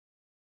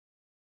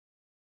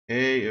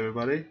Hey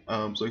everybody,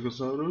 I'm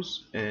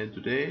Psychosaurus, and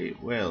today,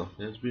 well,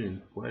 there's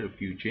been quite a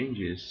few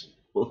changes.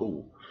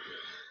 Whoa,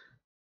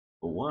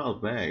 a while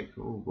back,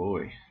 oh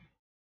boy.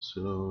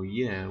 So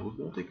yeah, we're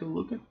gonna take a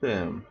look at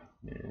them.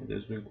 And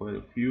there's been quite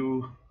a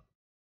few.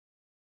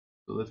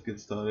 So let's get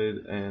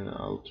started, and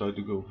I'll try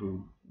to go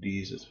through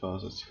these as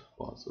fast as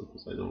possible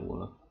because I don't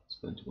wanna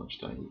spend too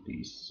much time with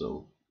these.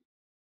 So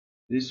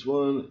this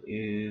one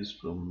is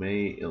from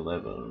May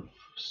 11th.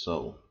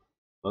 So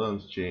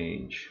balance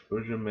change,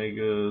 version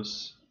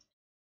megas.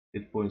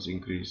 Hit points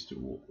increased to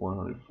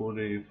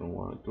 140 from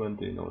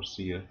 120 in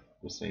Orcia,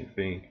 the same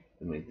thing,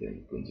 and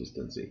maintain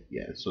consistency.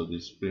 Yeah, so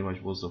this pretty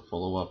much was a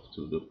follow-up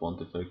to the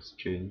Pontifex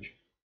change.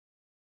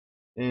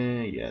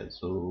 And yeah,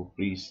 so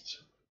Priest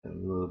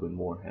and a little bit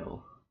more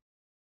health.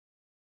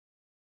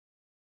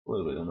 A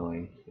little bit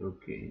annoying.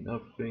 Okay,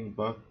 nothing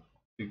bug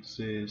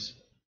fixes.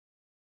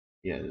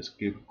 Yeah, the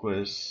skip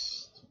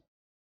quest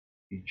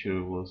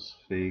feature was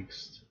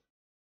fixed,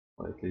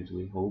 or at least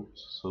we hoped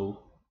so.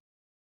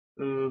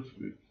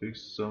 We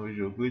fixed some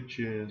visual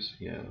glitches,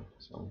 yeah,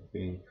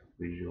 something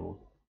visual.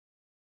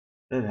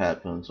 That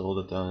happens all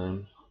the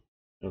time.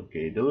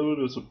 Okay,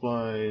 deliver the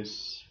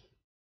supplies.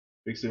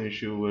 Fix an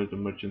issue where the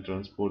merchant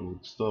transport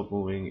would stop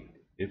moving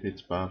if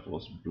its path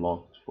was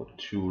blocked for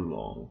too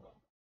long.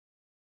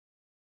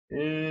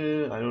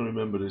 I don't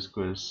remember this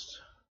quest.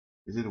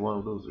 Is it one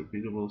of those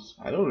repeatables?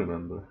 I don't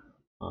remember,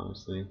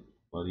 honestly.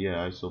 But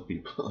yeah, I saw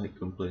people like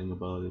complaining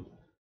about it.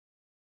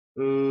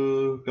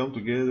 Come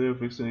together,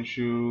 fix an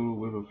issue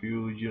with a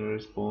few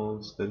legionary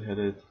spawns that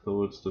headed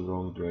towards the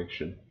wrong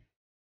direction.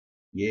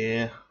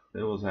 Yeah,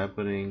 that was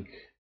happening.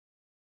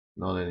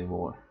 Not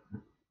anymore.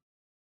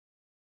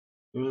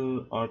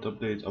 Art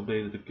updates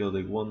updated the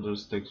Celtic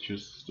Wonders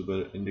textures to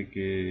better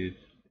indicate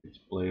its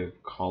player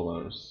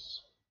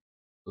colors.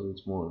 So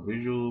it's more a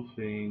visual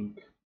thing.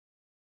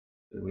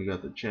 Then we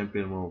got the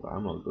champion mode.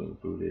 I'm not going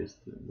through this.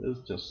 There's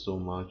just so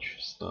much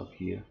stuff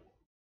here.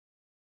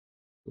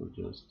 So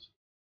just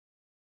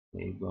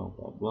blah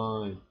blah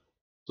blah.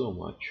 So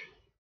much.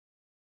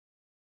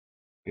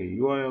 Okay,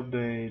 UI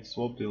updates.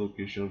 Swap the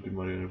location of the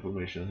Marian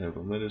information. Have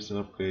a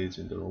medicine upgrades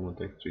in the Roman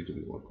tech tree to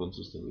be more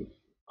consistent with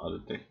other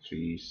tech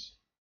trees.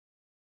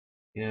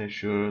 Yeah,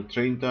 sure.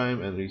 Train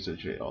time and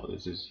research rate. Oh,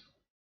 this is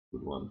a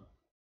good one.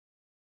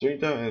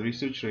 Data and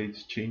research rate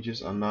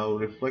changes are now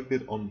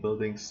reflected on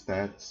building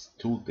stats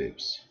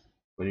tooltips.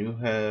 When you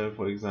have,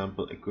 for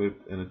example,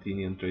 equipped an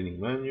Athenian training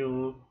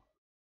manual,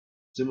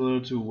 similar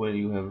to when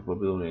you have a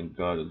Babylonian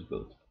gardens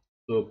built.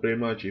 So pretty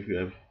much if you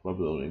have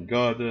Babylonian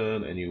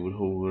garden and you would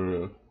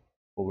hover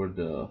over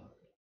the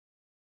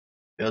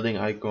building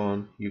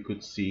icon, you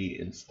could see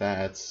in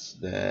stats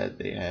that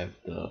they have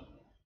the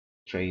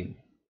train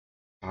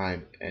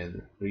time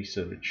and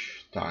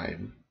research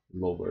time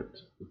lowered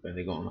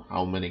depending on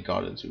how many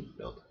gardens you've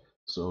built.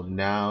 So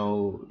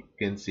now you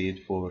can see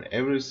it for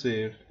every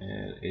civ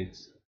and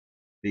it's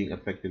being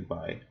affected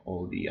by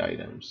all the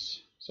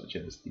items such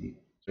as the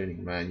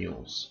training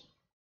manuals.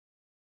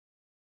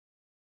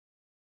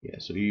 Yeah,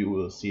 so you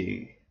will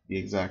see the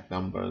exact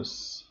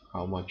numbers,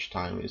 how much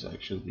time is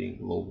actually being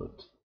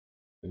lowered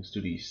thanks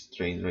to these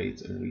train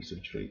rates and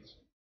research rates.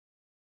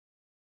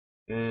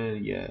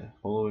 And yeah,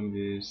 following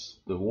this,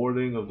 the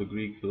wording of the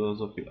Greek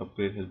philosophy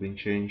upgrade has been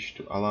changed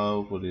to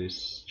allow for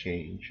this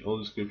change.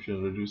 Old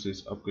description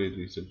reduces upgrade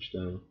research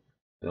time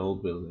in all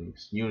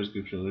buildings. New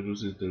description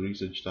reduces the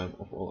research time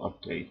of all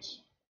upgrades.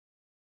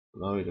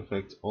 Now it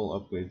affects all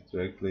upgrades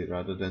directly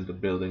rather than the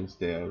buildings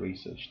they are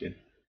researched in.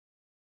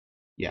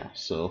 Yeah,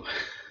 so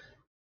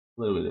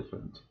a little bit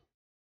different.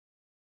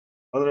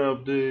 Other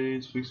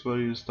updates, fixed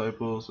values,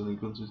 typos, and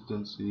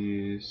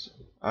inconsistencies.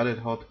 Added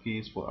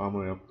hotkeys for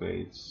armory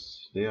upgrades.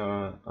 They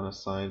are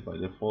unassigned by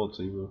default,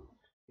 so you will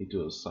need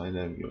to assign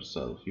them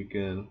yourself. You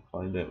can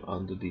find them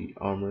under the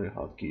armory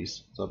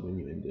hotkeys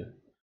submenu in the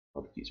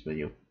hotkeys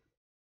menu.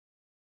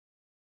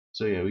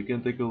 So yeah, we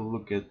can take a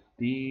look at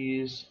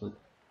these. Let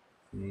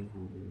me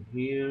move in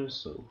here.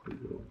 So we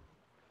go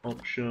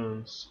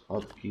options,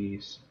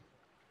 hotkeys.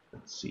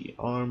 Let's see,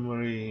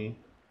 armory.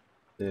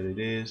 There it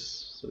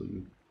is. So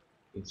you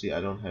can see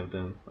I don't have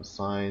them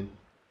assigned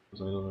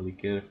because I don't really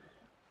care.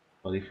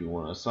 But if you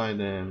want to assign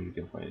them, you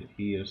can find it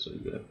here. So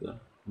you have the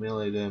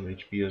melee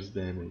damage, pierce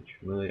damage,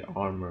 melee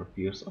armor,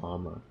 pierce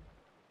armor,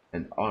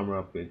 and armor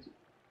upgrade,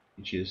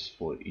 which is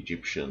for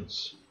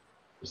Egyptians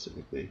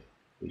specifically,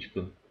 which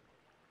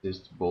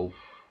consists both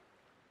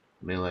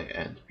melee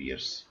and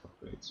pierce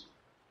upgrades.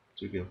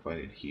 So you can find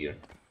it here.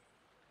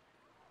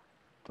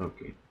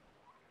 Okay,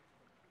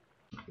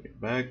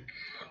 back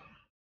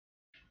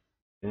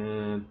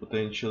and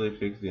potentially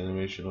fix the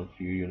animation of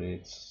few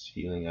units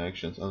healing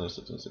actions under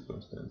certain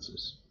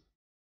circumstances.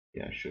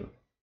 Yeah, sure.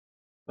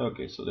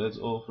 Okay, so that's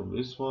all from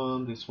this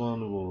one. This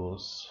one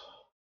was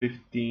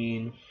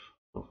 15th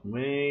of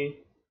May.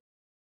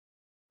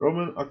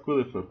 Roman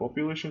Aquifer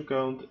population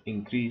count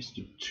increased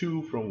to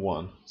 2 from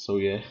 1. So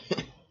yeah,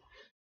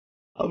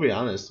 I'll be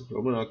honest,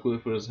 Roman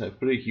Aquifers have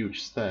pretty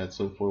huge stats,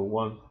 so for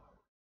one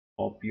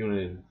pop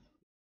unit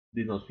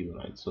did not feel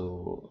right.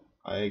 So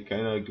I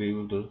kinda agree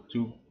with the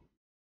 2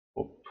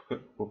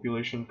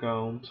 population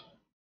count,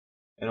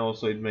 and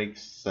also it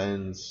makes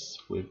sense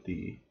with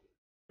the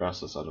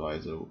process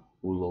advisor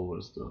who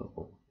lowers the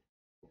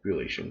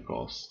population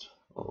cost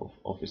of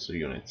officer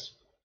units.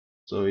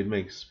 So it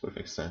makes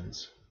perfect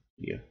sense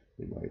here,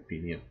 in my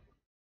opinion.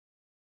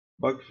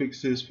 Bug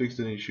fixes fixed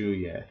an issue.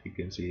 Yeah, you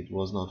can see it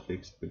was not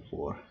fixed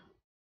before.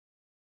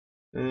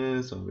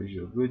 And some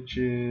visual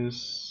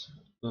glitches.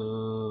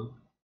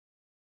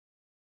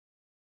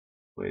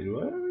 Wait,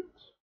 what?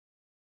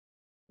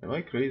 Am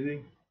I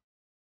crazy?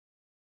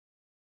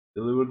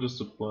 Deliver the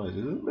supplies.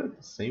 Isn't that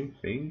the same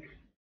thing?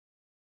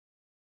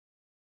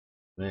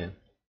 Man,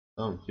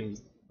 some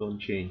things don't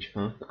change,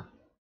 huh?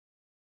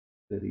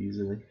 That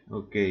easily.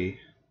 Okay.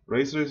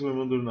 Race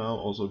Remember now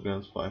also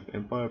grants 5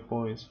 Empire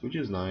points, which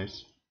is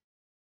nice.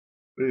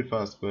 Pretty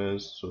fast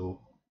quest, so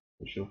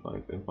mission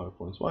 5 Empire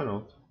points, why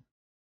not?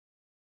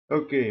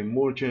 Okay,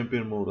 more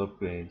champion mode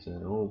upgrades,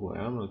 and oh boy,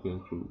 I'm not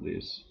going through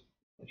this.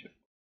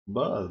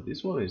 But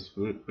this one is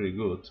pretty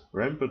good.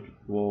 Rampart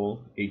Wall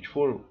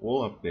H4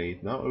 wall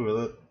upgrade now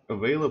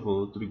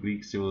available to the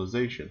Greek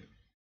civilization.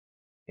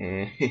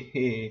 And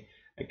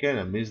I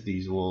kinda miss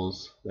these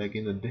walls back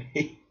in the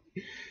day.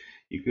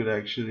 You could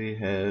actually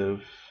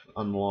have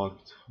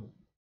unlocked,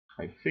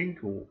 I think,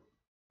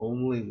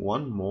 only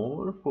one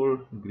more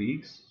for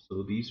Greeks,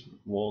 so these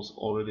walls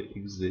already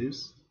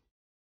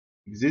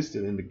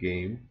existed in the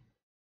game.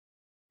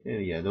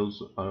 And yeah,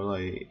 those are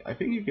like, I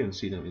think you can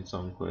see them in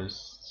some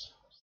quests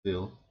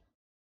still.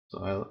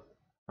 So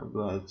I'm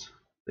glad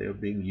they are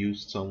being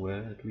used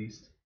somewhere at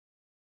least.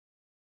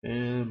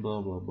 And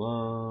blah blah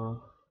blah.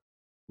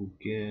 Who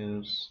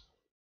cares?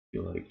 If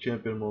you like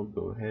champion mode,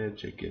 go ahead,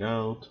 check it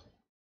out.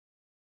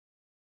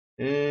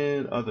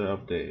 And other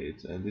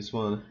updates. And this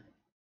one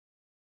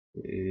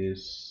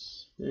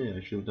is, yeah,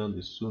 I should have done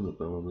this sooner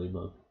probably,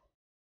 but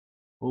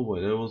oh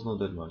boy, there was not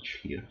that much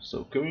here.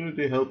 So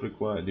community help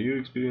required. Do you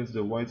experience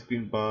the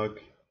widescreen bug?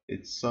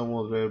 It's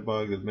somewhat rare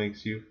bug that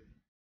makes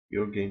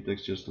your game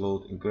textures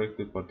load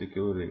incorrectly,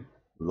 particularly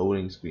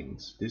loading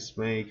screens. This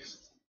makes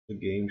the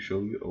game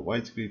show you a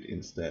widescreen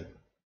instead.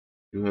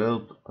 To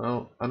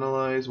help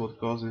analyze what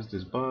causes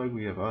this bug,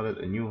 we have added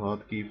a new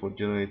hotkey for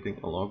generating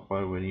a log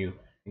file when you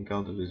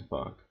encounter this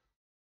bug.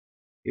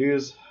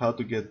 Here's how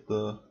to get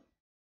the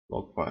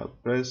log file.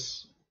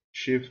 Press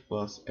Shift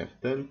plus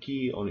F10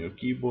 key on your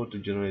keyboard to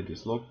generate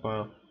this log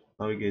file.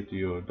 Navigate to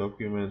your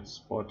Documents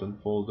Spartan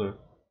folder,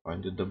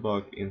 find the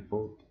debug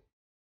info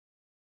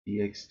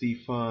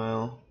txt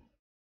file,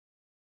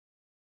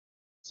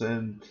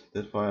 send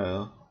that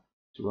file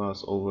to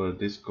us over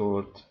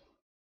Discord,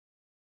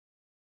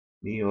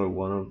 me or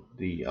one of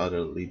the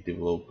other lead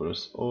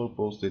developers, or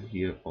post it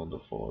here on the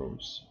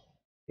forums.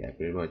 Yeah,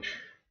 pretty much.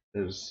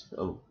 There's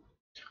a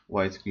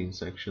widescreen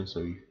section,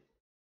 so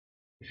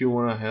if you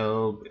wanna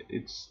help,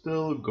 it's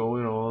still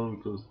going on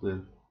because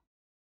the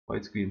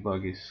widescreen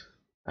bug is,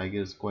 I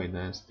guess, quite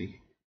nasty.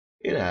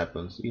 It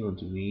happens even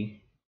to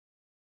me.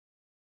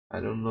 I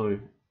don't know if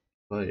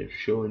I've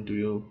shown to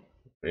you.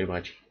 Pretty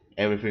much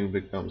everything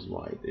becomes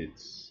white.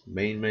 It's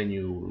main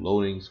menu,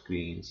 loading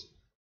screens,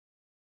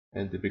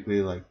 and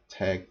typically like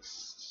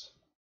text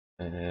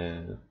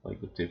and like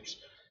the tips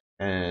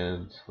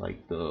and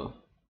like the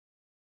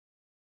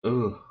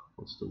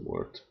what's the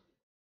word?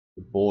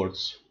 The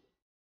boards,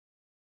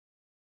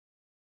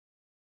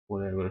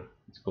 whatever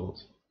it's called.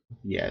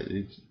 Yeah,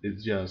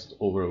 it's just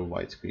over a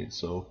widescreen.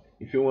 So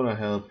if you wanna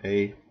help,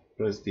 hey,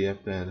 press the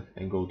F10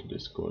 and go to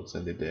Discord,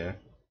 send it there.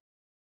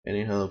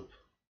 Any help,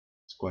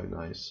 it's quite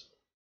nice.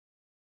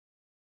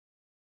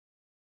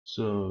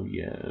 So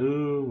yeah,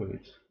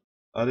 wait.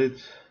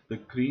 Added the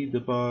Creed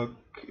debug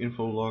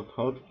info log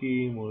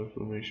hotkey, more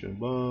information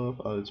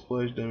above. Added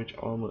splash damage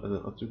armor and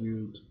an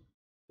attribute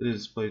that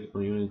is displayed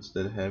on units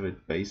that have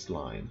it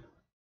baseline.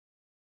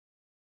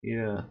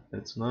 Yeah,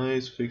 that's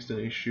nice. Fixed an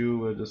issue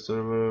where the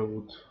server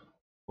would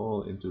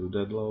fall into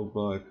deadlock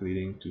bug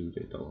leading to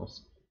data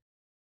loss.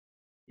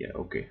 Yeah,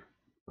 okay.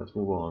 Let's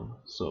move on.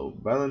 So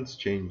balance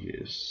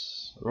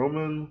changes.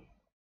 Roman,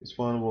 this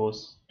one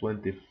was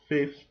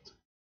 25th.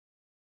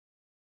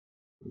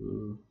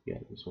 Yeah,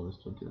 this one is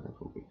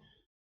 29th. Okay.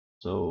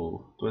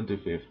 So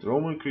 25th.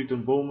 Roman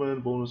Cretan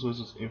Bowman bonus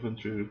versus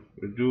infantry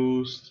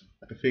reduced.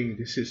 I think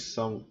this is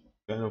some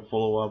kind of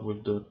follow up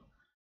with the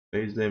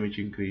base damage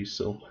increase.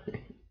 So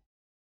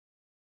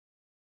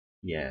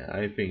yeah,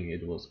 I think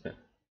it was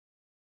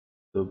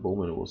the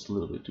Bowman was a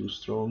little bit too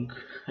strong,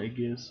 I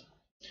guess.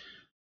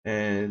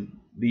 And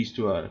these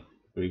two are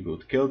very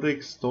good.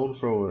 Celtic Stone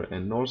Thrower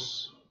and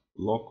Norse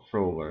Lock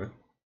Thrower.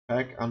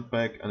 Pack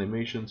unpack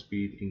animation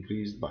speed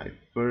increased by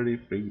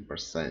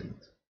 33%.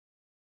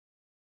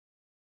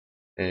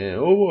 And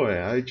oh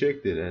boy, I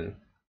checked it and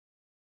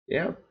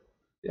yeah,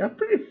 they are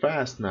pretty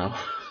fast now.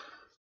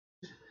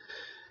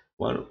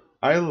 One,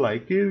 I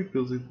like it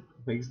because it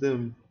makes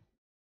them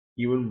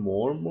even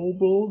more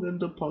mobile than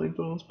the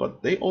polytons,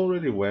 but they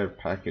already were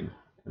packing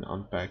and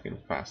unpacking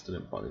faster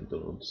than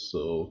polytons,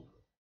 so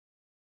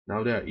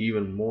now they are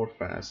even more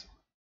faster,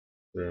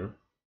 and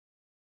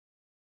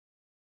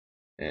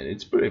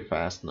it's pretty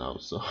fast now.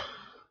 So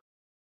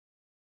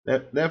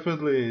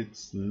Definitely,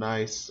 it's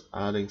nice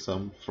adding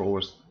some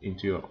throwers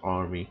into your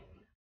army,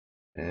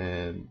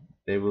 and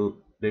they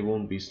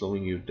won't be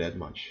slowing you that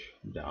much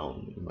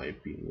down, in my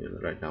opinion,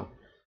 right now.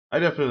 I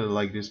definitely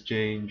like this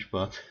change,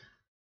 but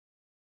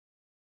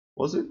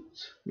was it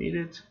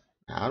needed?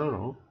 I don't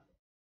know,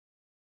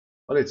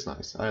 but it's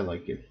nice. I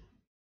like it.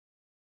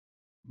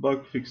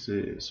 Bug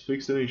fixes.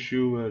 Fix an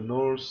issue where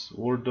Norse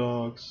war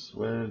dogs,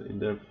 when in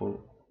their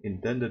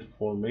intended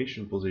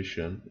formation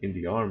position in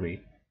the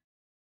army,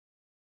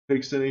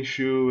 fix an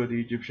issue where the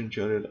Egyptian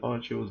chariot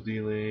archer was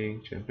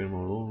dealing. Champion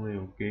mode only.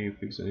 Okay,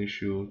 fix an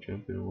issue.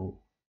 Champion mode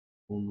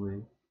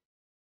only.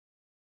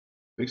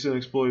 Fix an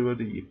exploit where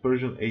the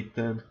Persian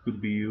 810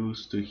 could be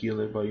used to heal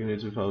nearby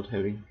units without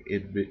having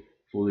it be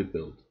fully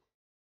built.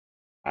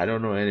 I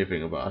don't know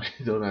anything about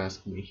it. Don't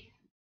ask me.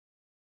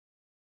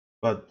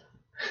 But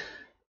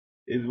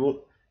it will.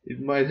 It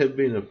might have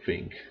been a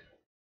thing.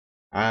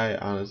 I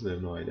honestly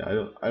have no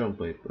idea. I don't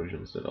play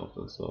Persians that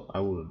often, so I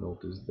wouldn't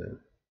notice that.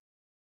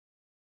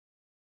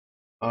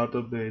 Art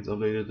updates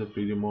updated the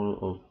 3D model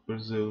of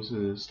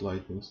Perseus'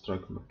 lightning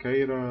struck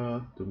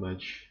Machaira to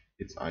match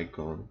its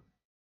icon.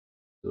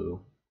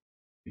 So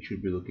it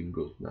should be looking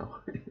good now.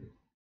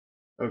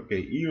 Okay,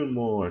 even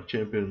more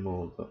champion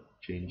mode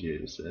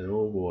changes, and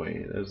oh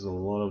boy, there's a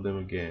lot of them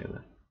again.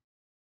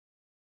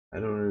 I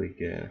don't really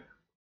care.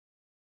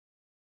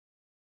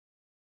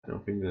 I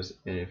don't think there's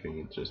anything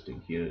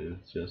interesting here.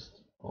 It's just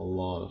a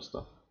lot of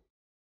stuff.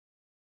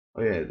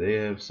 Oh yeah, they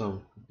have some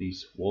of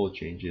these wall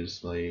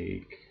changes,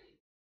 like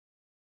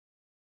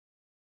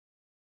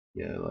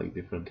yeah, like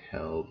different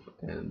health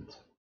and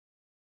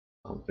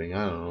something.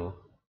 I don't know.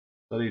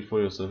 Study it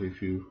for yourself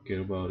if you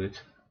care about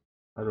it.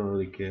 I don't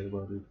really care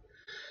about it.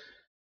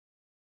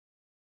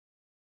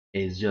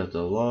 It's just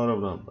a lot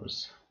of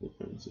numbers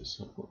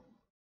differences.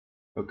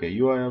 Okay,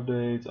 UI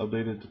updates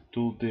updated the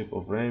tooltip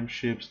of RAM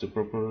ships to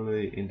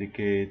properly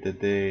indicate that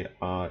they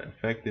are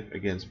effective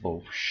against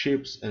both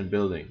ships and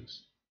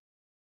buildings.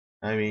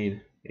 I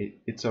mean,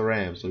 it's a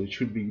RAM, so it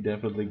should be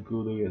definitely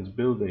good against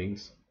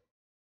buildings.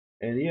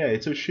 And yeah,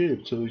 it's a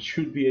ship, so it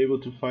should be able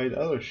to fight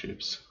other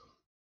ships.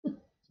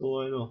 So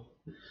I know.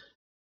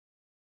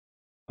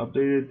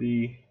 Updated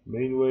the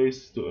main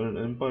ways to earn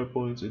Empire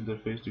points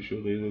interface to show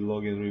daily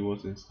login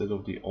rewards instead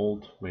of the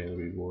old main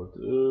reward.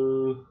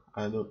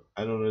 I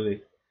don't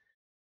really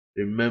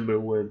remember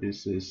where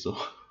this is, so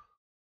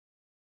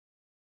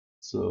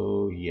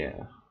so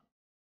yeah.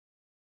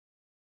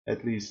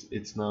 At least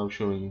it's now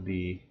showing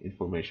the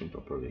information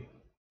properly,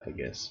 I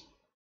guess.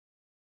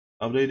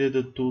 Updated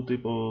the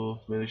tooltip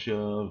of militia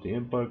of the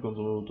Empire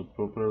consumable to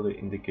properly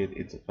indicate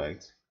its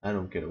effects. I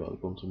don't care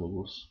about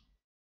consumables.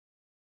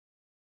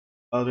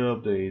 Other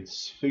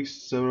updates.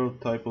 Fixed several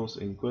typos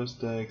in quest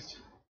text.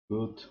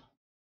 Good.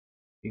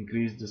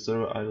 Increased the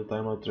server idle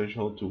timeout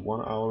threshold to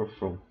 1 hour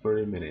from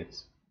 30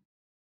 minutes.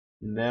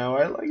 Now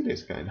I like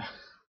this kinda.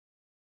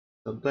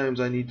 Sometimes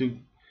I need to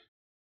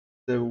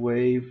step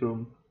away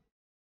from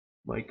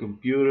my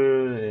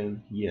computer,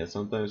 and yeah,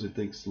 sometimes it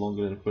takes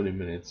longer than 30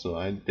 minutes, so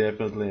I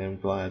definitely am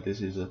glad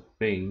this is a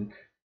thing.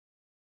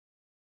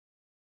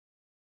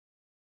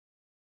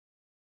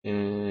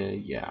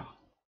 And yeah,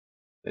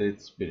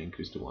 it's been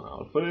increased to 1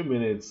 hour. 30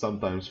 minutes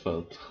sometimes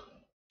felt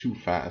too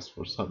fast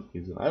for some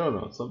reason. I don't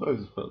know,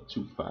 sometimes it felt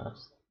too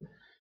fast.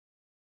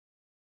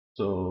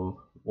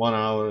 So 1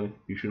 hour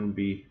you shouldn't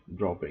be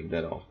dropping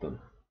that often.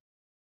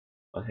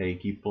 But hey,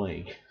 keep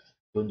playing.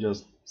 Don't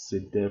just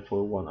sit there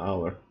for 1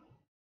 hour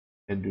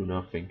and do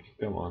nothing.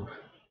 Come on.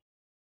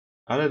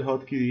 Added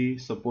hotkey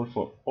support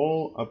for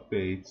all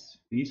upgrades.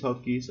 These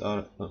hotkeys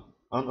are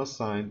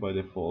unassigned by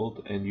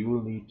default, and you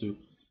will need to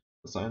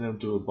assign them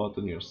to a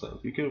button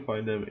yourself. You can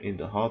find them in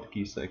the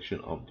hotkey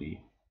section of the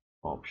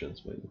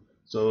options menu.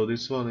 So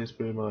this one is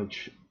pretty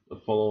much a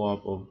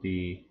follow-up of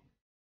the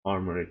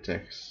armory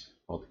text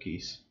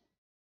hotkeys,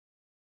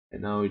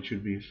 and now it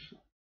should be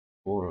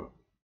for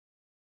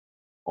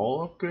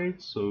all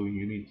upgrades. So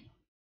you need.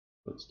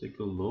 Let's take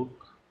a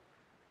look.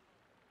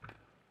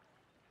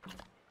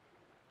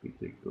 We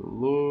take a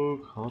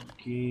look,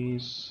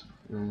 hotkeys,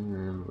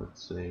 and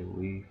let's say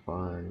we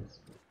find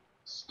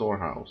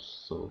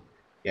storehouse. So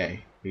yeah,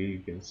 here you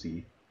can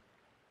see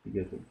you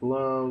get the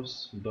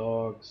gloves,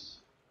 dogs,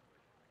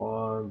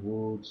 farm,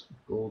 woods,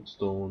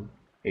 goldstone,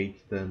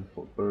 810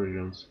 for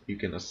Persians. You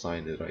can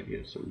assign it right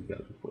here. So we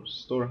got it for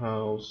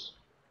storehouse.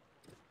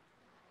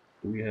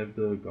 Do we have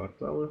the guard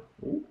tower?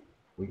 Oh,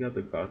 we got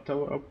the guard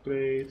tower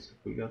upgrades.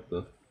 We got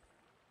the,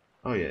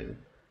 oh yeah,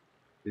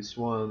 this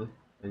one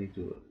I need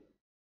to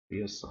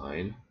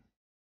reassign.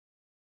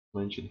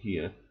 Mentioned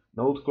here.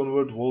 Note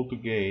convert wall to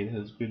gate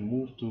has been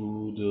moved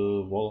to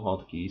the wall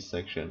hotkeys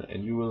section,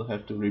 and you will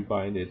have to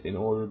rebind it in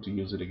order to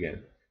use it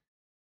again.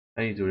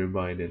 I need to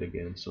rebind it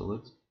again, so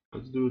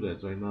let's do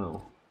that right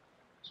now.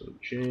 So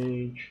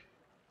change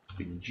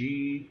pin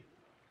G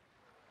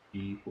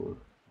for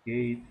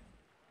gate,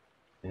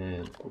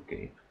 and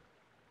okay.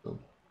 So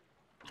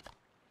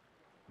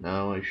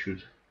now I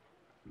should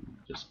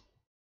just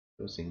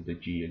pressing the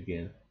G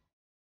again.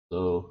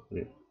 So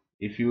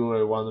If you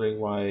were wondering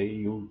why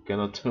you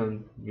cannot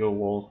turn your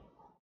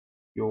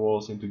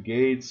walls into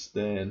gates,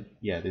 then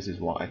yeah, this is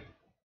why.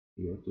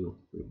 You have to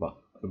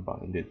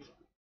rebind it.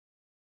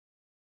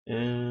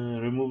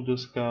 And remove the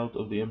Scout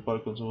of the Empire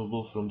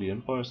consumable from the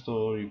Empire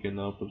store. You can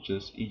now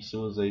purchase each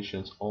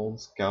civilization's own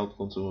Scout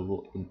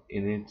consumable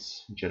in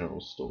its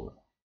general store.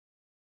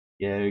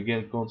 Yeah,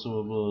 again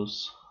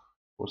consumables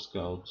for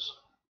Scouts.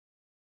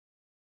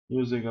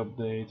 Music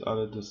update,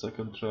 added the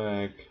second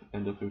track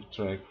and the fifth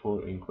track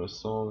for Inquest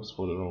songs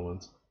for the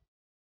Romans.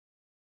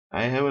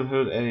 I haven't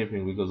heard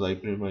anything because I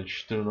pretty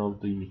much turned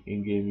off the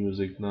in-game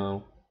music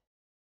now.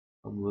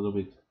 I'm a little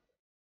bit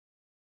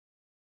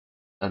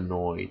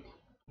annoyed,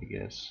 I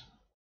guess.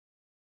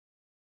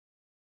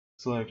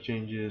 Select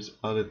changes,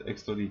 added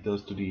extra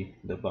details to the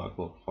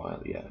backlog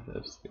file. Yeah,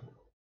 that's good.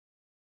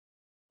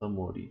 Some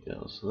more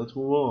details. Let's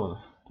move on.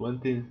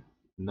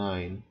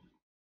 29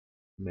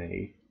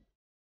 May.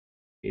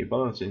 Okay,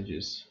 balance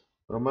changes.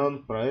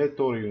 Roman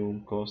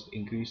Praetorium cost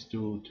increased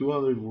to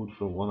 200 wood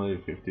from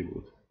 150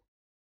 wood.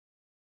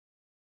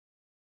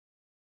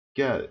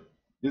 Yeah,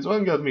 this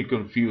one got me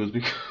confused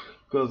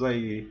because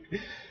I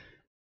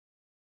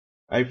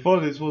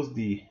thought this was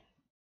the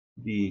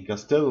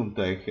Castellum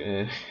tech,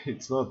 and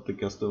it's not the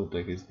Castellum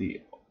tech. It's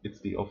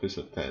the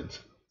officer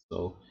tent.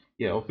 So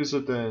yeah,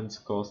 officer tents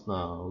cost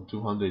now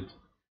 200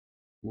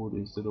 wood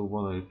instead of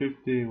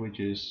 150, which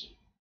is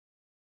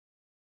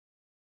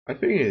I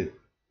think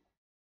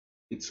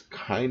it's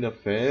kind of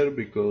fair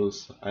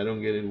because I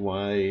don't get it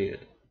why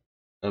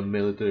a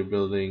military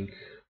building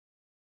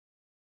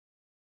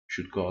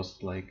should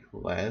cost like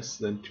less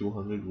than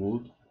 200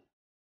 wood.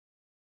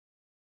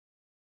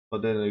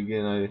 But then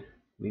again, I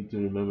need to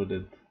remember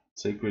that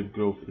Sacred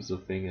Grove is a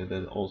thing and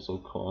that also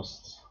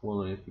costs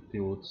 150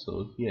 wood.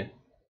 So yeah,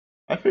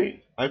 I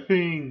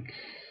think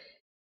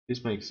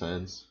this makes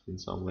sense in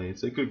some way.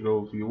 Sacred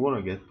Grove, you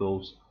wanna get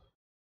those,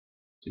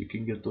 so you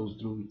can get those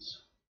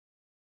druids.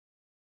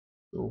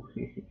 So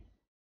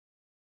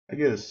I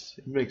guess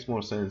it makes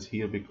more sense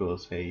here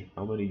because hey,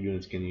 how many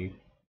units can you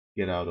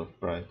get out of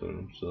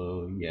Praetorium?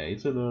 So yeah,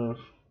 it's a nerf,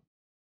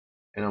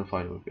 and I'm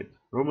fine with it.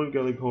 Roman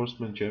Gallic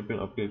Horseman Champion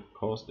upgrade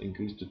cost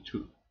increased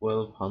to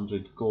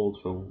 1200 gold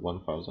from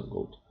 1000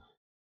 gold.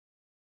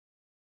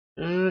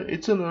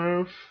 It's a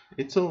nerf.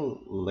 It's a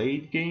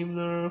late game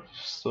nerf,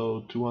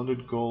 so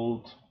 200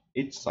 gold.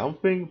 It's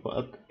something,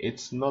 but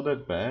it's not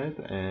that bad.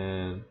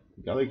 And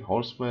Gallic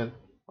Horseman,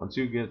 once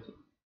you get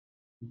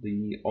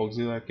the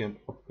auxiliary camp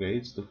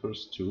upgrades, the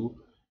first two,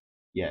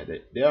 yeah,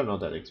 they are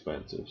not that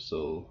expensive.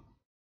 So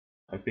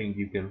I think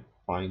you can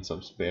find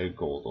some spare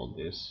gold on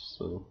this.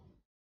 So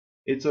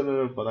it's a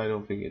nerf, but I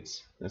don't think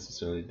it's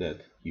necessarily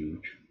that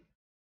huge.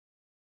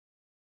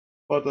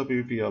 Sparta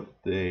PvP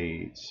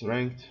updates.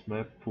 Ranked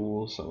map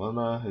pool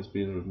Savannah has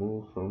been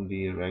removed from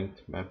the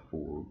ranked map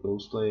pool.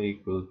 Ghost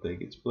Lake will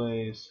take its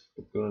place.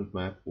 The current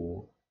map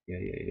pool.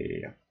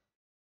 Yeah.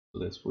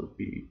 So that's for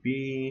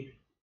PvP.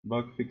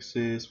 Bug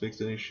fixes.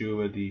 Fixed an issue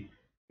where the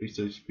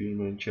research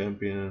experiment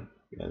champion.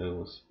 Yeah, that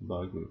was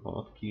bug with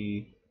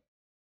hotkey.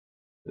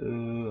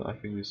 I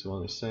think this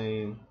one is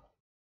same.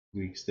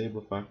 Weak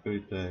stable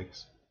factory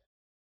tags.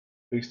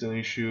 Fixed an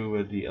issue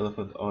where the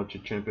Elephant Archer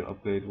champion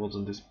upgrade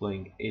wasn't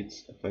displaying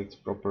its effects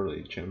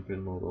properly,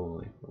 champion mode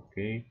only.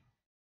 Okay.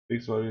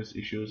 Fixed various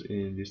issues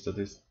in the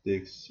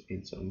statistics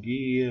in some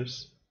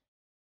gears.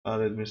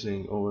 Added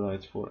missing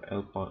overrides for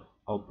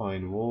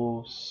Alpine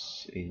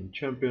Wolves in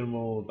champion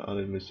mode.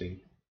 Added missing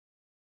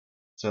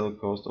cell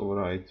cost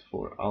override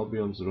for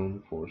Albion's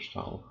Rune Forge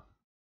Town.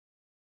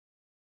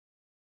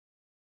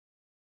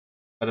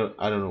 I don't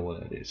know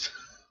what that is,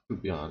 to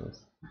be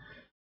honest.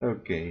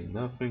 Okay,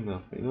 nothing.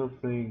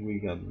 We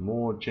got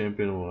more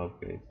champion mode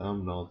upgrades.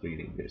 I'm not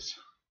reading this.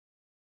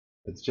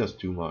 It's just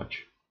too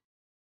much.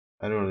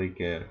 I don't really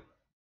care.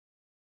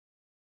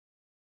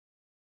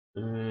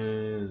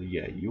 And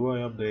yeah, UI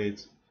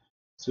updates.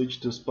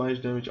 Switch to splash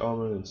damage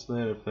armor and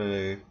snare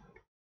effect.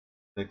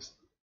 Text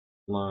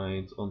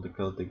lines on the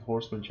Celtic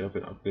Horseman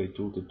champion upgrade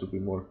tooltip to be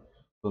more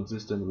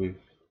consistent with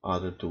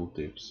other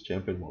tooltips.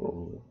 Champion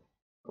model.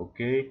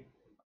 Okay.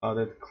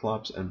 Added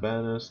clubs and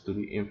banners to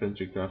the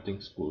infantry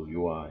crafting school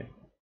UI.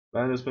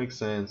 Banners make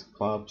sense.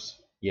 Clubs,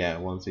 yeah,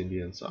 once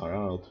Indians are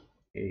out,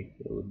 okay,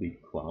 there will be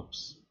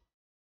clubs.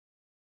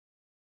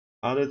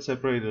 Added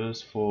separators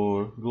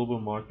for global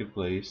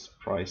marketplace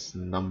price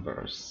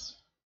numbers.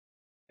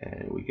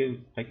 And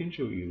I can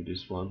show you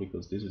this one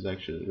because this is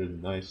actually a really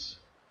nice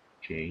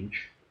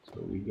change. So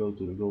we go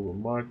to the global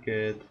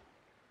market,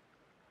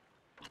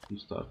 you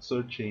start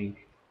searching,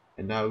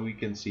 and now we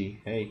can see,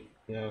 hey,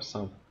 there are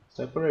some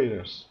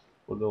separators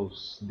for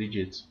those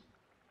digits.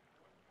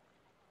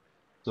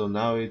 So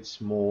now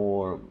it's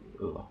more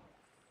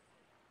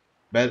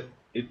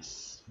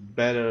it's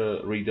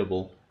better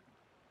readable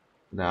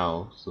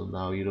now. So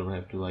now you don't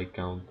have to like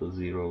count the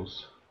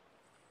zeros,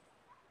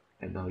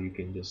 and now you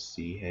can just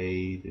see,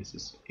 hey, this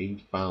is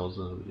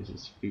 8,000, this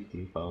is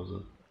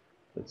 15,000.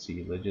 Let's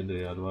see,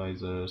 legendary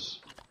advisors.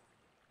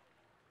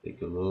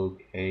 Take a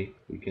look. Hey,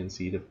 we can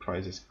see the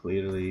prices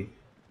clearly.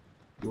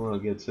 You wanna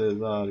get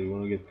Cesar, you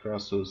wanna get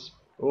Crassus.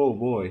 Oh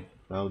boy,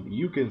 now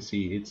you can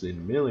see it's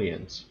in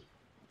millions.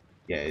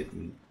 Yeah,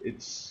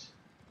 it's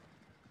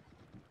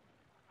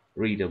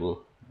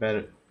readable.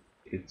 Better,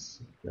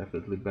 it's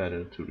definitely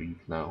better to read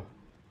now.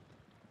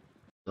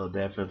 So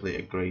definitely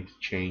a great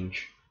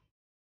change,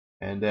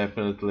 and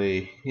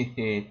definitely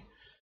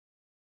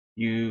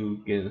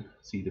you can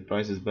see the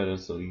prices better,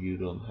 so you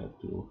don't have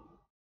to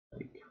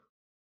like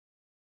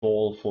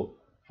fall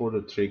for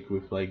the trick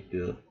with like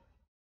the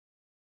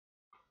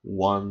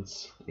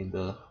ones in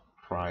the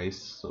price,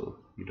 so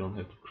you don't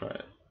have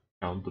to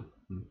count the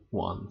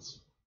ones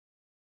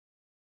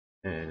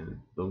and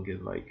don't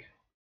get like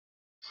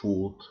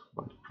fooled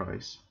by the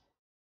price.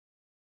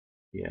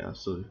 Yeah,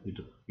 so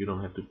you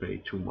don't have to pay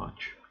too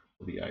much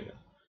for the item.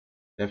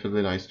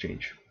 Definitely nice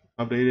change.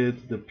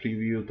 Updated the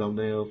preview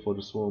thumbnail for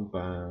the Swamp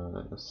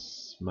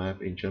Pass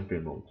map in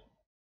Champion mode.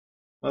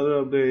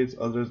 Other updates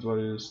addressed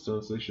various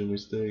translation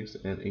mistakes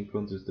and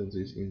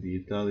inconsistencies in the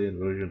Italian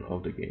version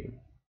of the game.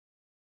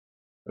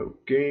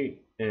 Okay,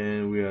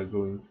 and we are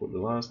going for the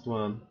last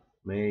one,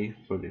 May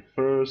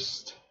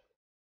 31st.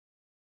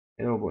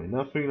 And oh boy,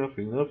 nothing,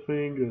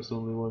 there's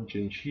only one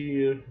change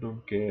here,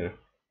 don't care.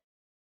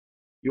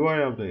 UI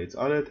updates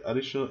added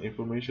additional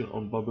information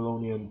on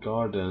Babylonian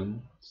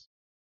Gardens,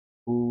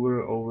 who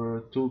were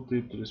over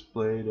tooltip to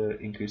display their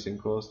increasing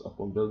cost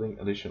upon building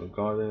additional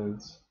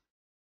gardens.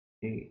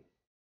 In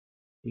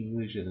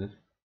English and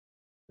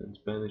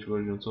Spanish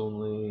versions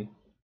only.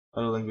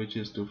 Other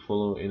languages to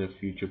follow in a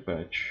future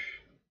patch.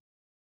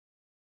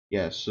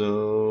 Yeah,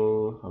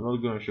 so I'm not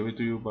gonna show it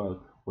to you, but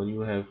when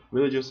you have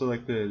villages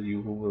selected,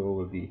 you hover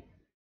over the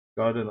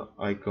garden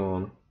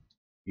icon,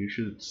 you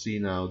should see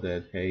now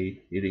that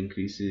hey, it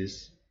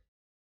increases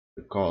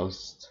the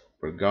cost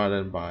per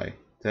garden by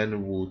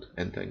 10 wood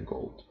and 10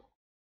 gold.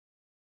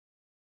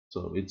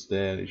 So it's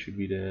there, it should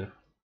be there,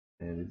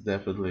 and it's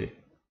definitely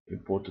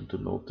important to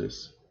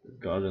notice that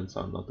gardens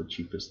are not the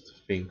cheapest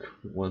thing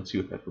once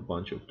you have a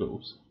bunch of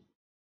those.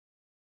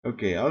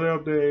 Okay, other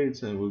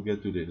updates, and we'll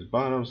get to this.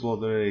 Bahram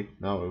Lottery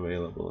now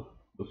available.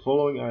 The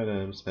following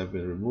items have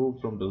been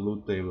removed from the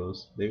loot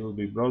tables. They will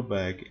be brought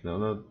back in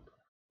another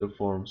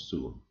form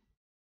soon.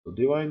 So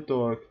Divine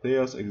Torque,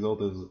 Thea's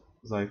Exalted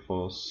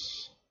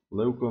Xiphos,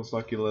 Leucon's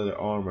Lucky Leather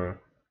Armor,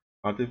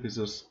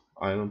 Artificer's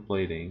Iron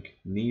Plating,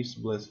 Neve's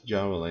Blessed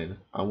Javelin,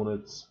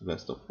 Amulet's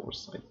Vest of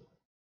Foresight.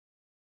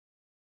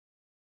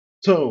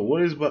 So,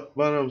 what is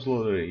Bahram's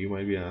Lottery, you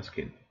might be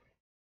asking?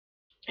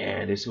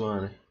 And this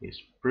one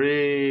is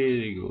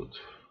pretty good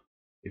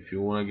if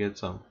you want to get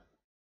some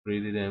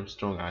pretty damn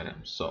strong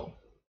items. So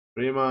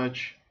pretty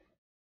much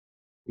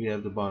we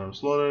have the bottom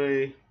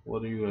lottery.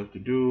 What do you have to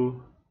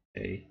do?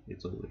 Hey,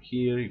 it's over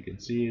here, you can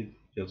see it.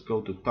 Just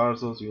go to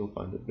Tarsos, you'll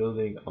find the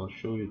building. I'll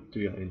show it to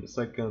you in a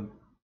second.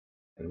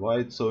 And why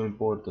it's so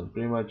important,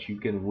 pretty much you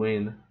can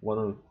win one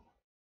of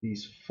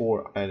these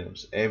 4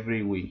 items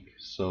every week.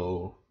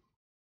 So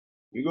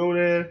you go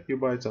there, you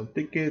buy some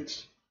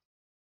tickets,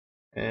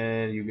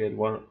 and you get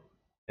one,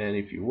 and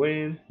if you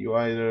win, you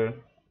either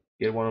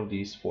get one of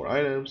these 4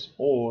 items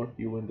or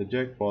you win the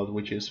jackpot,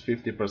 which is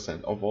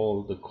 50% of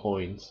all the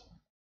coins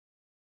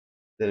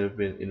that have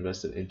been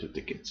invested into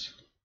tickets.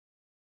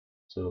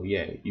 So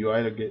yeah, you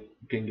either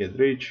can get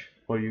rich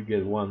or you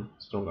get one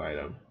strong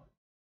item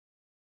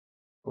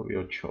of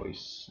your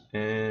choice.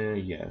 And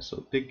yeah,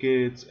 so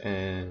tickets,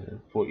 and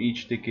for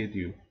each ticket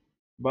you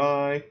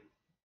buy,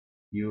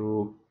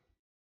 you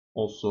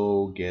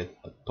also get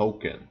a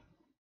token.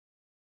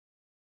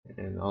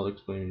 And I'll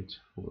explain it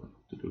what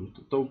to do with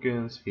the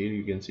tokens. Here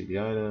you can see the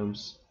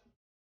items.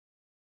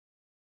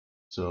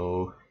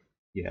 So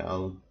yeah,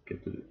 I'll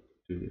get to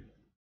it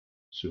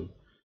soon.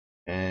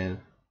 And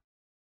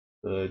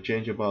the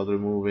change about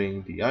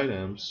removing the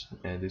items,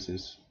 and this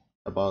is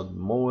about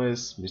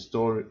Moes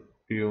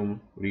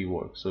Mysterium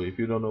rework. So if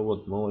you don't know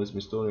what Moes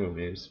Mysterium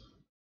is,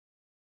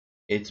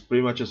 it's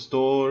pretty much a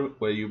store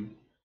where you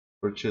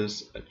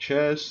purchase a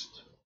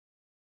chest.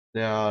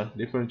 There are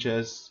different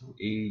chests,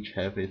 each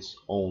have its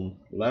own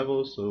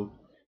level. So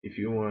if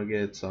you want to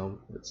get some,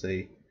 let's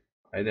say,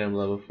 item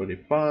level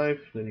 35,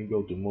 then you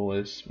go to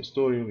Moes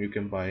Mysterium, you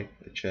can buy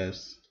a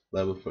chest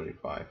level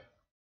 35.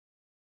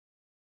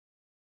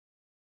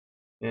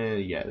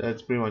 And yeah,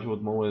 that's pretty much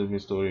what Moes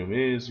Mysterium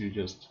is.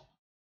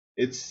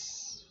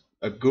 It's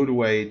a good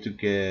way to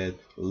get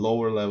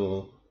lower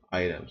level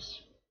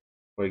items.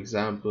 For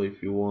example,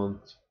 if you want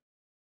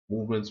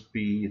movement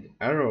speed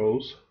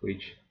arrows,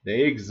 which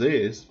they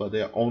exist, but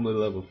they're only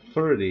level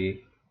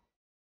 30,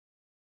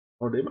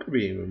 or they might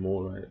be even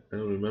more, I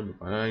don't remember,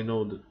 but I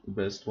know that the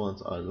best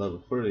ones are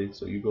level 30,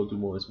 so you go to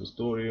Moes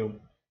Mysterium,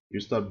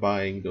 you start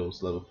buying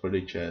those level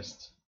 30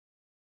 chests,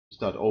 you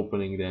start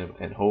opening them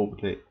and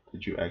hope that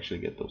you actually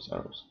get those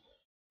arrows.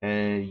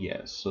 And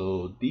yeah,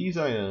 so these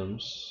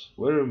items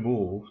were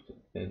removed,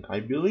 and I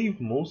believe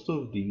most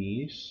of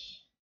these,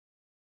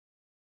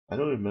 I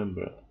don't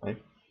remember, I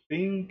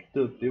think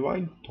the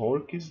Divine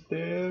Torque is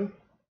there,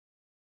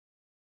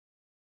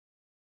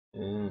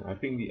 and I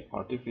think the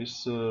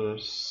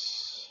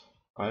Artificer's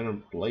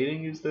Iron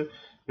Plating is there.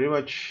 pretty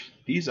much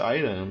these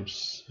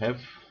items have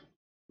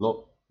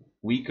lot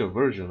weaker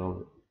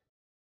version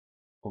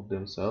of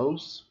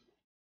themselves.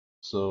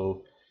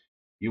 So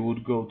you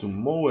would go to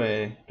Moe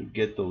to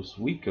get those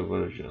weaker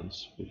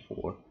versions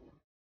before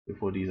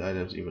these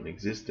items even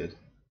existed.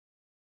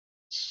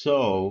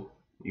 So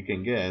you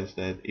can guess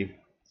that if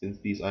since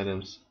these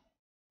items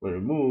were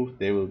removed,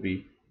 they will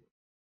be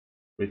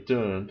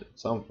returned in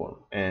some form,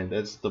 and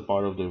that's the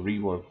part of the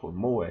rework for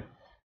Moe.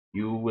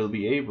 You will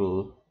be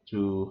able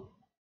to,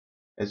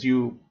 as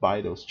you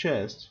buy those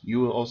chests, you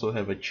will also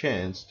have a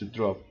chance to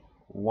drop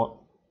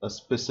a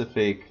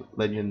specific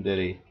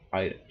legendary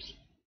items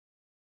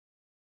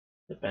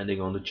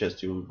depending on the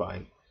chest you're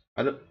buying.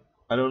 I don't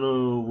I don't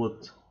know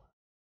what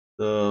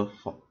the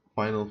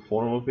final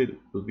form of it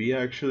will be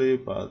actually,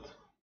 but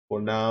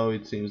for now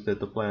it seems that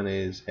the plan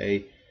is,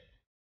 hey,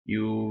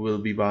 you will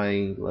be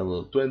buying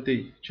level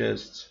 20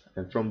 chests,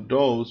 and from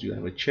those you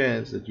have a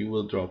chance that you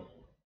will drop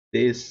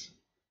this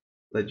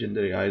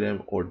legendary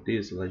item or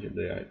this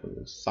legendary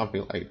item,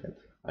 something like that.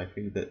 I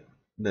think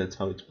that's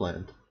how it's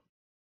planned.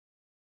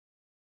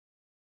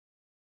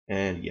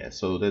 And yeah,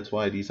 so that's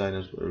why these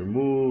items were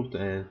removed,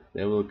 and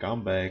they will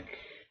come back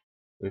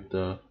with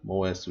the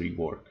MOS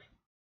rework.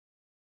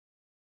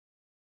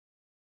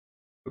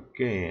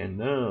 Okay, and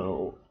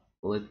now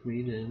let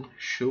me then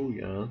show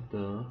you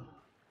the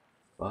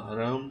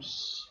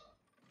Bahram's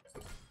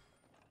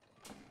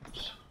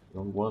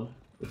wrong one,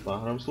 the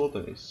Bahram's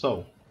Lottery.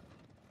 So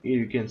here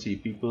you can see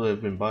people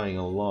have been buying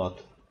a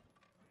lot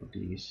of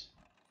these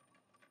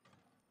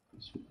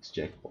this week's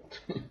jackpot.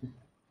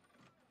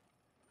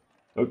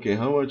 Okay,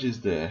 how much is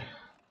there?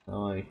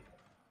 Now I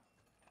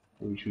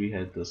wish we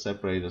had the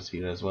separators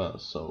here as well.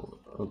 So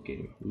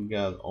okay, we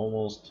got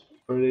almost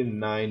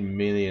 39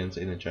 millions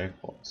in a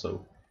jackpot.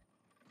 So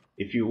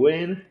if you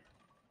win,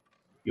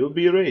 you'll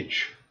be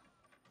rich.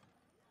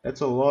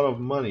 That's a lot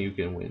of money you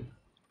can win.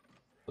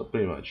 So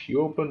pretty much,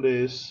 you open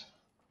this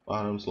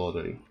Bahram's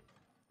Lottery.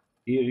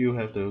 Here you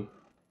have the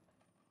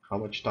how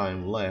much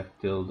time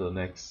left till the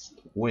next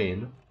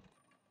win.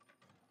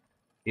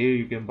 Here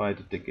you can buy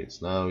the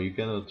tickets. Now you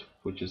cannot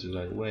purchase it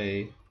right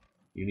away.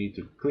 You need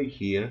to click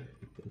here.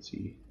 You can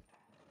see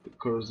the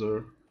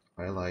cursor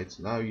highlights.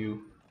 Now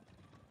you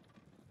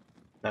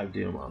type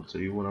the amount. So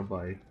you wanna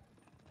buy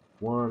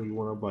 1, you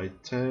wanna buy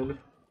 10,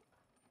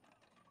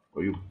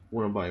 or you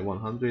wanna buy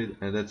 100,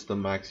 and that's the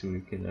maximum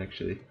you can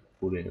actually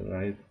put in,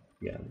 right?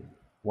 Yeah,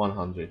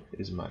 100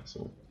 is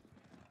maximum.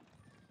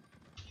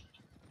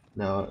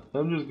 Now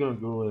I'm just gonna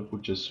go and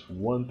put just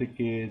one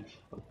ticket.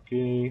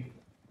 Okay,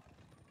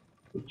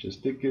 purchase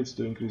tickets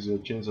to increase your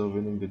chance of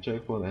winning the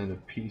jackpot and a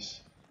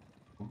piece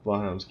of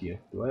Bahram's gear.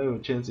 Do I have a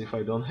chance if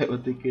I don't have a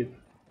ticket?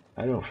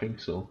 I don't think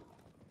so.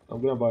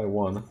 I'm gonna buy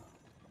one.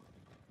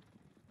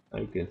 Now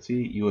you can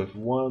see you have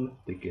one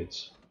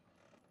ticket.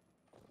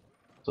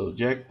 So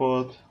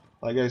jackpot,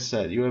 like I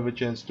said, you have a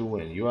chance to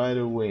win. You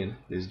either win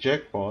this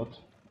jackpot,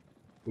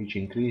 which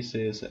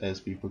increases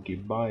as people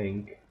keep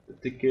buying the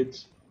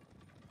tickets,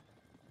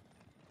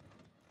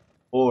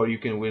 or you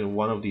can win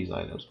one of these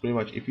items. Pretty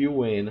much if you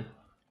win,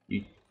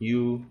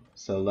 you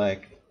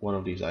select one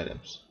of these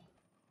items.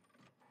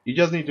 You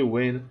just need to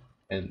win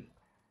and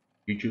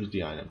you choose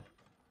the item.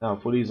 Now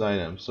for these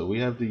items, so we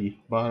have the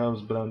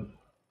Bahram's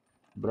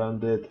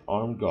branded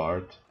arm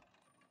guard,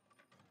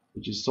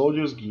 which is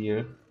soldier's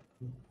gear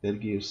that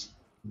gives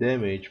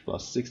damage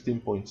plus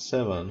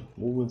 16.7,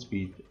 movement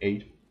speed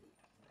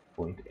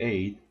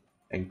 8.8,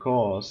 and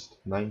cost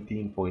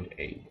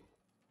 19.8.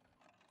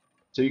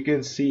 So you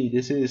can see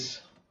this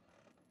is,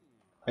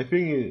 I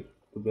think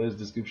the best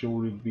description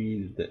would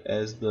be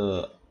as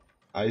the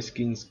Ice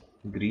King's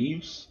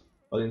Greaves,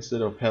 but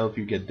instead of health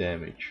you get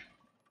damage.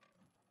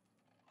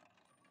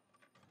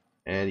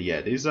 And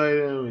yeah, this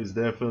item is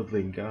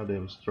definitely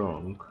goddamn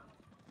strong,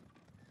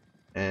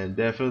 and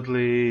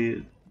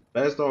definitely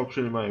best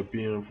option in my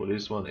opinion for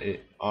this one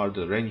are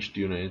the ranged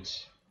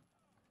units,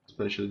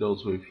 especially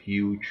those with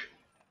huge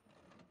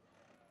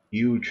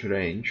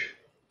range,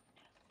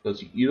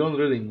 because you don't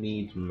really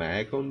need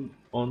mag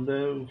on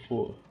them.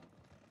 For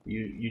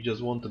you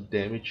just want the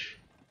damage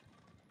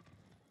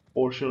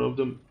portion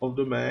of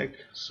the mag,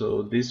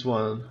 so this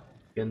one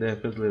can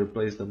definitely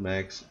replace the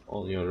mags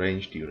on your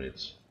ranged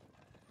units.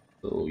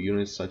 So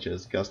units such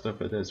as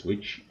Gastaphetes,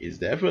 which is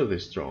definitely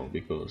strong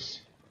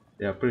because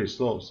they are pretty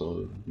slow,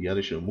 so the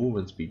additional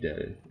movement speed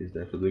there is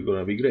definitely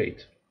gonna be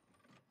great.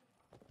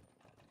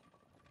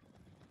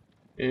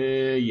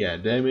 Yeah,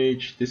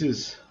 damage, this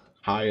is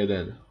higher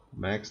than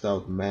maxed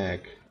out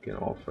mag can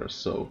offer,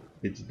 so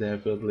it's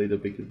definitely the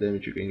biggest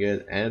damage you can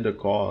get, and the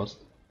cost,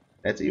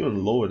 that's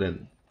even lower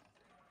than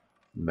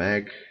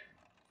mag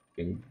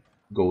can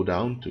go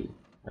down to,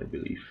 I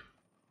believe.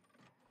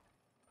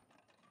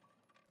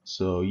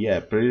 So yeah,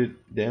 pretty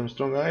damn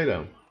strong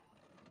item.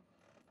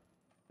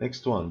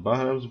 Next one,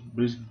 Bahram's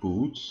Brisk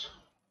Boots.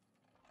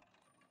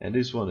 And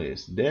this one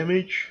is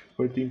damage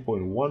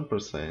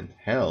 13.1%,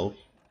 health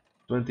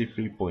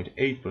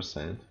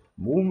 23.8%,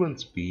 movement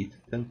speed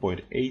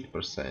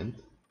 10.8%,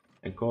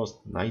 and cost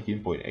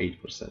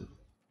 19.8%.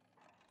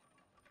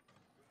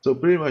 So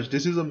pretty much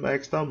this is a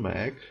maxed out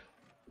mag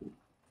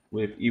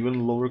with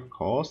even lower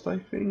cost, I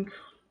think.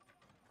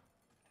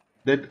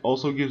 That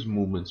also gives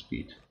movement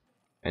speed.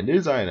 And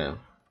this item,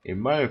 in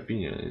my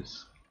opinion,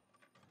 is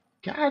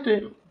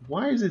goddamn,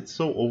 why is it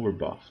so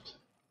overbuffed?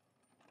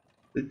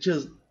 It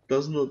just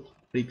does not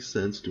make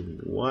sense to me.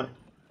 Why?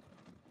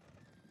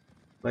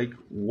 Like,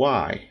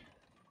 why?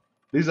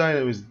 This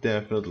item is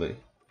definitely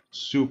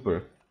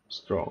super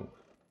strong.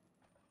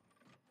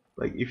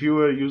 Like, if you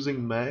were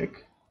using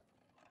mag,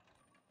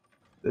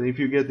 then if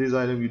you get this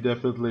item, you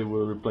definitely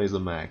will replace a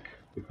mag.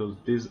 Because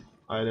this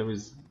item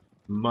is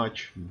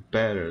much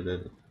better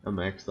than a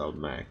maxed out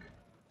mag.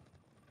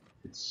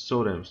 It's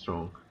so damn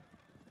strong.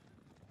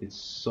 It's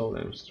so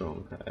damn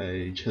strong.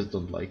 I just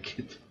don't like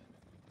it.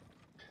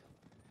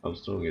 How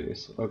strong it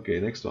is. Okay,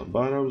 next one.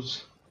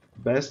 Bahram's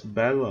best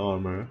battle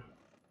armor.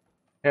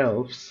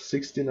 Health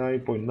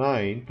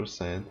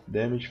 69.9%,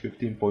 damage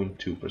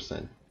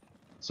 15.2%.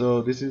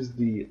 So this is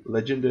the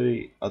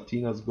legendary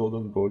Athena's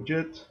Golden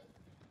Gorget.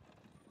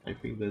 I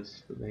think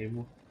that's the name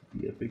of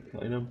the epic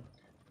item.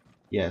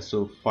 Yeah,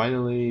 so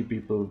finally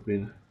people have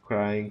been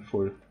crying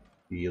for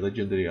the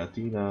legendary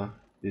Athena.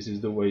 This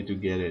is the way to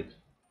get it.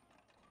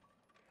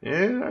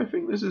 And I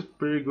think this is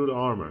pretty good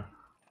armor.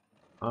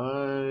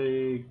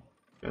 I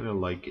kinda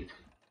like it,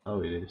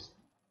 how it is.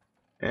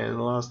 And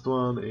the last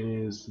one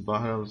is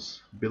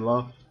Bahram's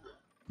beloved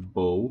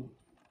bow.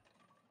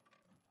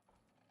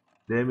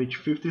 Damage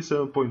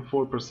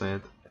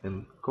 57.4%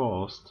 and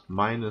cost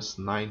minus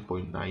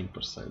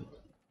 9.9%.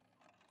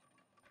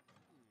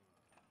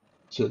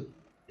 So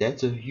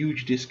that's a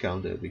huge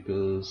discount there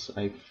because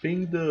I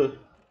think the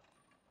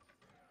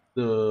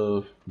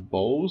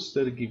bows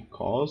that give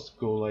cost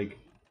go like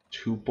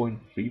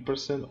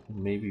 2.3% or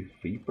maybe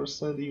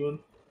 3% even.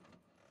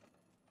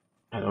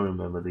 I don't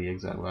remember the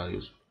exact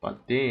values,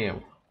 but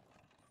damn,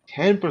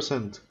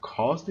 10%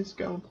 cost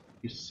discount?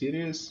 You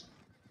serious?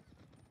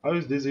 How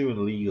is this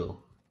even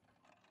legal?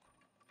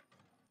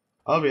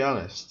 I'll be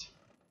honest.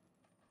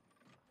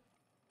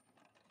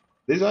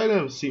 This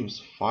item seems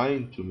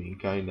fine to me,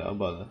 kinda,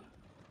 but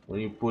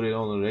when you put it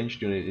on a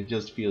ranged unit, it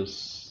just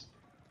feels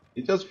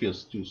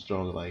too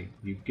strong. Like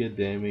you get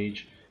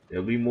damage,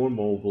 they'll be more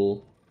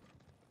mobile.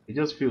 It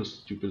just feels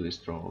stupidly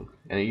strong,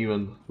 and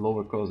even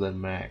lower cost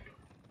than mag.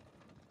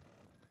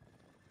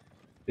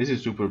 This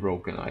is super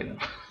broken item.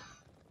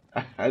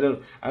 I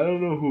don't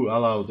know who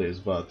allowed this,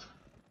 but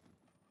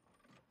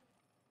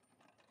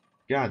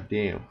god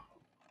damn,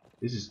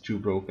 this is too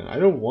broken. I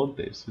don't want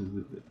this.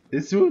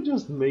 This will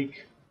just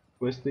make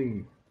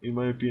questing, in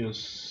my opinion,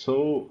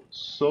 so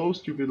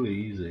stupidly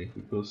easy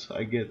because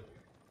I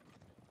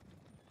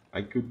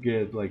could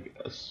get like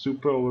a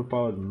super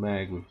overpowered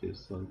mag with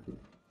this. Like,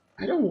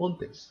 I don't want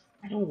this.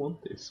 I don't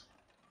want this.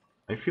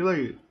 I feel like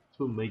it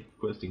will make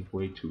questing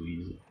way too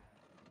easy.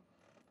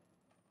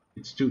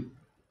 It's too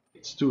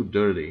it's too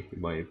dirty in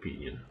my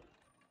opinion.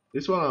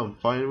 This one I'm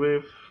fine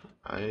with.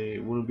 I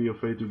wouldn't be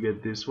afraid to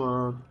get this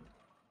one.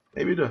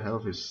 Maybe the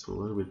health is a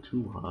little bit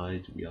too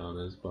high to be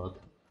honest, but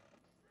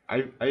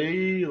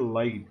I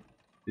like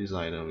this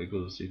item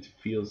because it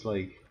feels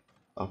like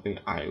something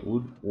I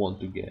would want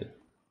to get.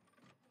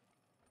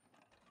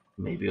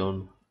 Maybe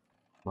on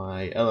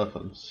my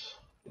elephants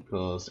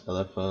because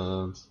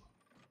elephants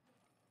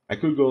I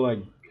could go like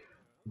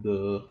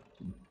the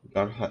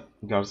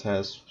Garth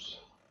has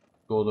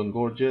golden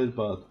gorget,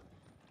 but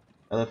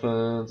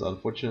elephants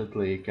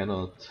unfortunately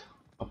cannot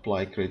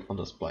apply crit on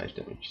the splash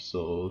damage,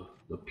 so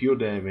the pure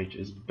damage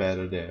is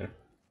better there.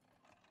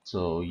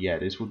 So yeah,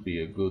 this would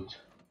be a good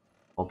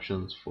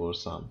option for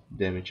some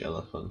damage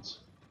elephants,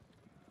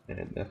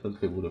 and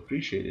definitely would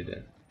appreciate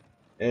it.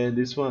 And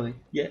this one,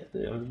 yeah,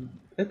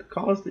 that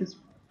cost is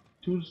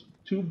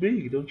too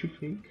big, don't you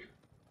think?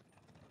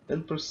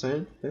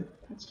 10%,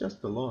 that's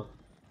just a lot.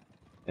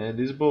 And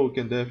this bow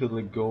can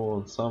definitely go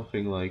on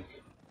something like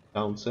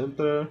town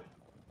center.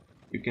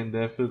 You can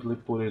definitely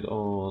put it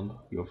on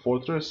your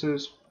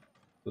fortresses,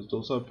 because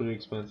those are pretty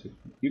expensive.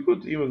 You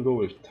could even go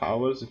with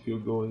towers if you're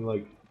going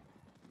like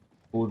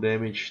full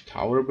damage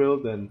tower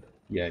build, then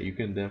yeah, you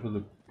can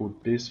definitely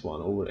put this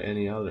one over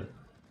any other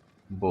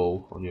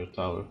bow on your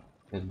tower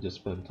and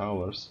just spam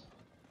towers.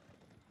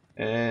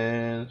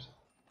 And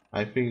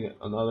I think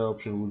another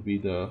option would be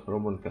the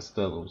Roman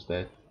Castellums.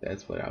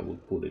 That's where I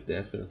would put it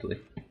definitely.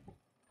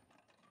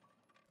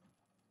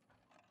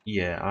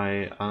 Yeah,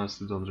 I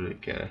honestly don't really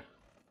care.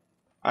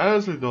 I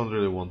honestly don't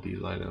really want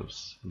these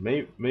items.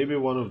 Maybe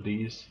one of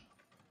these.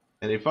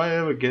 And if I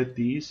ever get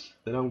these,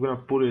 then I'm gonna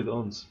put it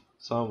on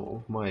some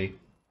of my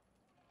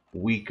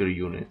weaker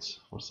units,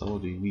 or some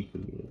of the weaker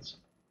units.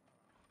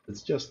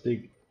 Let's just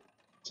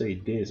say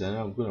this, and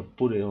I'm gonna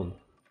put it on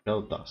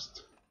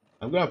Peltast.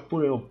 I'm gonna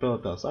put it on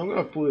Peltast. I'm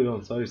gonna put it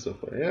on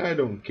Sarisofa. And I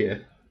don't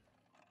care.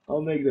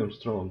 I'll make them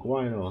strong.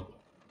 Why not?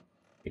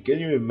 And can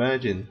you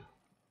imagine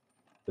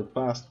the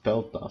past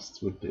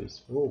Peltasts with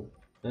this? Oh,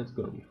 that's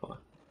gonna be fun.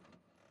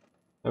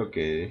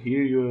 Okay,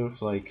 here you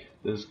have like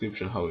the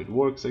description how it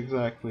works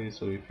exactly.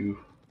 So if you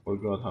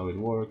forgot how it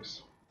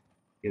works,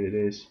 here it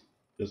is.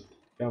 Just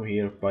come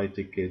here, buy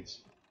tickets,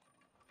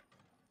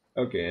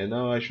 Okay, and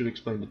now I should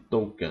explain the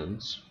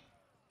tokens,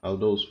 how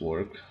those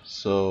work.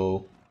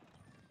 So,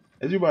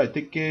 as you buy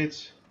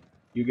tickets,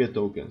 you get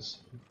tokens.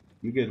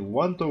 You get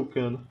one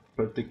token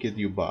per ticket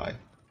you buy.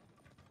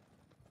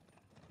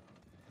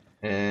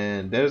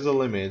 And there's a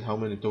limit how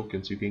many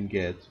tokens you can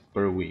get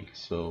per week.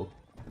 So,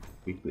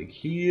 we click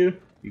here,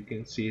 you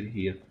can see it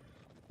here.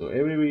 So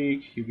every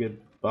week you get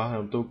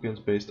Bahram tokens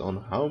based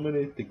on how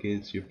many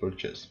tickets you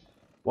purchase.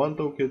 One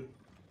token,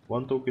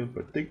 one token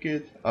per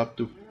ticket, up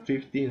to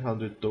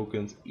 1500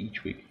 tokens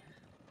each week.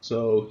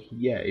 So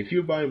yeah, if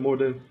you buy more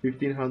than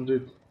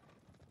 1500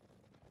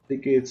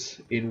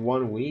 tickets in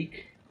 1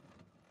 week,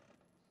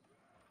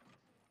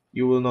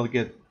 you will not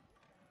get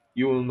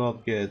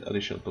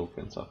additional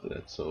tokens after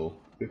that. So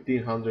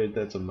 1500,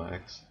 that's a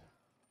max.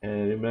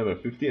 And remember,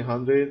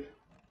 1500,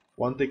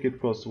 one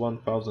ticket costs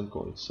 1000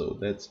 coins, so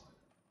that's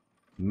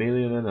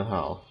million and a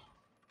half.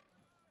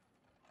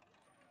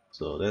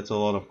 So that's a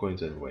lot of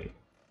coins anyway.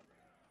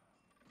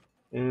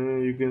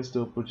 And you can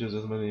still purchase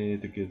as many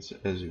tickets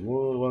as you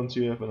want. Once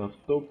you have enough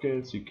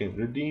tokens, you can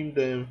redeem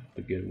them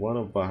to get one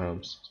of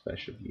Bahram's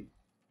special gifts.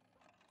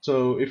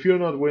 So if you're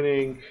not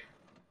winning,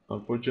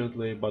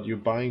 unfortunately, but you're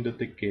buying the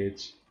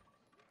tickets,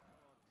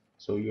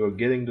 so you're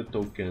getting the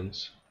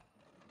tokens,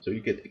 so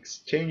you can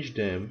exchange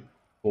them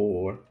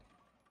for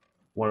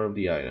one of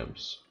the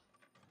items.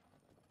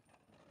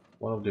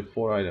 One of the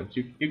 4 items.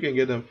 You can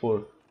get them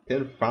for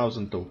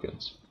 10,000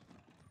 tokens.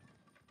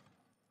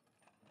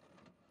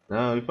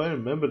 Now, if I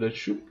remember, there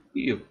should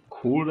be a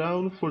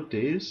cooldown for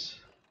this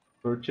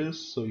purchase,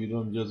 so you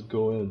don't just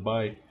go and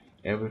buy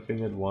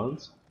everything at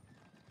once.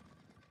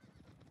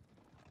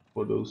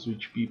 For those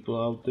rich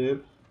people out there.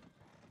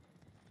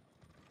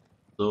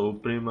 So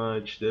pretty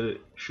much there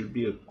should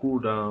be a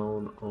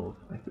cooldown of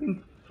I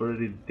think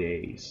 30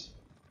 days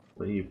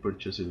when you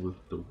purchase it with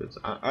tokens.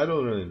 I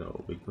don't really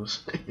know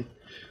because it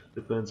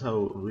depends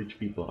how rich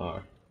people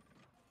are.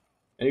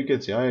 And you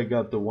can see I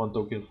got the one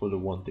token for the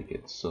one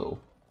ticket. So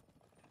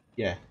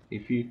yeah,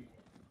 if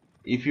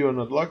you are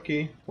not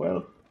lucky,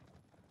 well,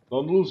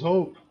 don't lose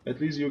hope.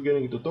 At least you're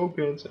getting the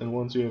tokens, and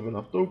once you have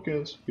enough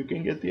tokens, you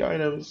can get the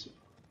items.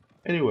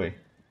 Anyway,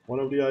 one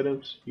of the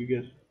items you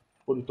get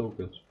for the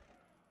tokens.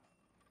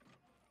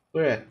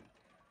 So yeah,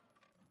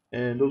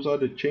 and those are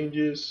the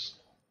changes,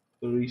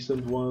 the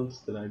recent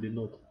ones that I did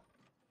not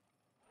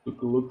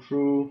took a look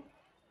through.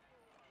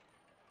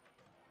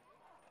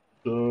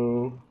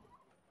 So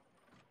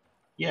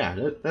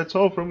yeah, that's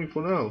all from me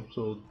for now.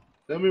 So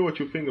tell me what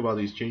you think about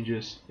these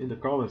changes in the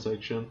comment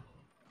section.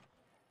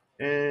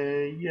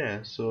 And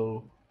yeah,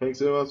 so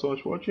thanks everyone so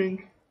much for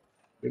watching.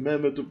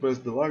 Remember to press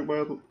the like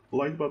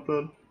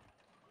button,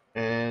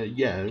 and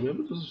yeah,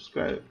 remember to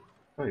subscribe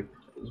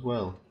as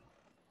well.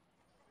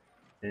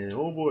 And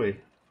oh boy,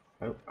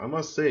 I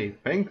must say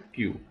thank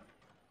you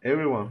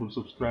everyone who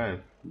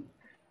subscribed.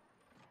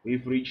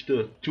 We've reached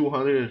the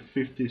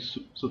 250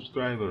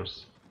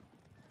 subscribers.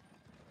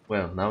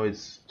 Well, now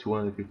it's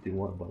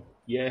 251, but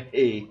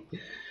yay!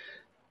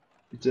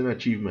 It's an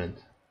achievement.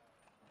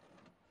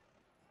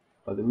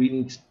 But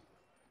we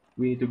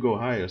need to go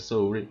higher.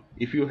 So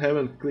if you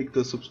haven't clicked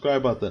the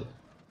subscribe button,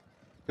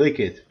 click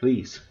it,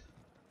 please.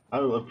 I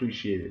will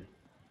appreciate it.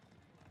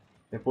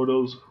 And for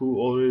those who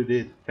already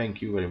did,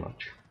 thank you very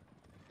much.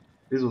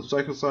 This was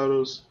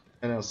Psychosaurus,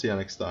 and I'll see you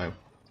next time.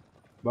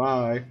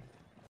 Bye.